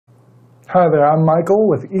Hi there, I'm Michael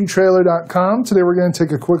with etrailer.com. Today we're going to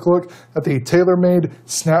take a quick look at the Taylor-Made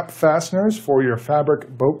Snap Fasteners for your fabric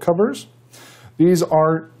boat covers. These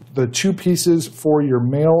are the two pieces for your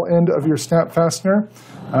male end of your snap fastener.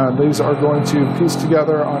 These are going to piece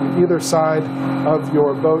together on either side of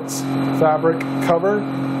your boat's fabric cover.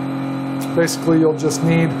 Basically, you'll just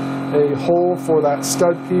need a hole for that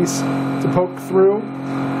stud piece to poke through,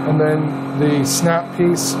 and then the snap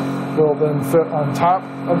piece will then fit on top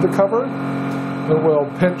of the cover. It will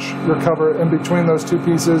pinch your cover in between those two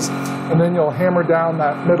pieces, and then you'll hammer down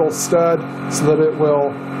that middle stud so that it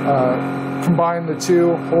will combine the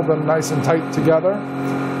two, hold them nice and tight together.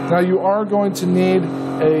 Now you are going to need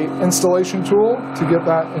an installation tool to get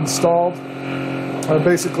that installed.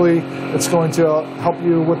 Basically, it's going to help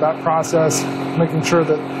you with that process, making sure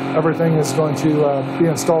that everything is going to be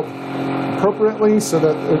installed appropriately so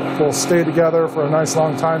that it will stay together for a nice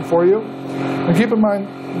long time for you. And keep in mind,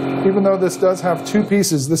 even though this does have two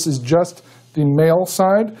pieces, this is just the male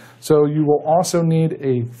side, so you will also need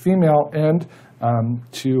a female end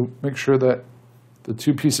to make sure that the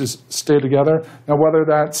two pieces stay together. Now, whether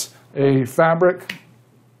that's a fabric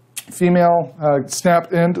female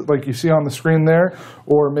snap end like you see on the screen there,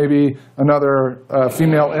 or maybe another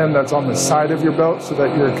female end that's on the side of your boat so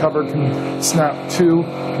that your cover can snap to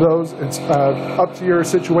those. It's up to your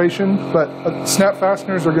situation, but snap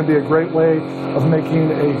fasteners are going to be a great way of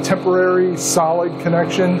making a temporary solid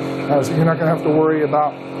connection, so you're not going to have to worry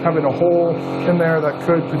about having a hole in there that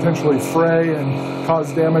could potentially fray and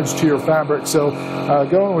cause damage to your fabric. So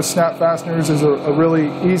going with snap fasteners is a really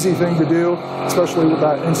easy thing to do, especially with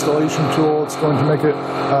that installation tool. It's going to make it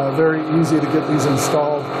very easy to get these installed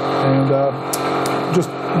and just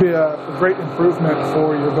be a great improvement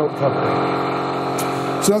for your boat cover.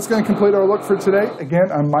 So that's going to complete our look for today.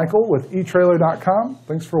 Again, I'm Michael with etrailer.com.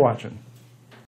 Thanks for watching.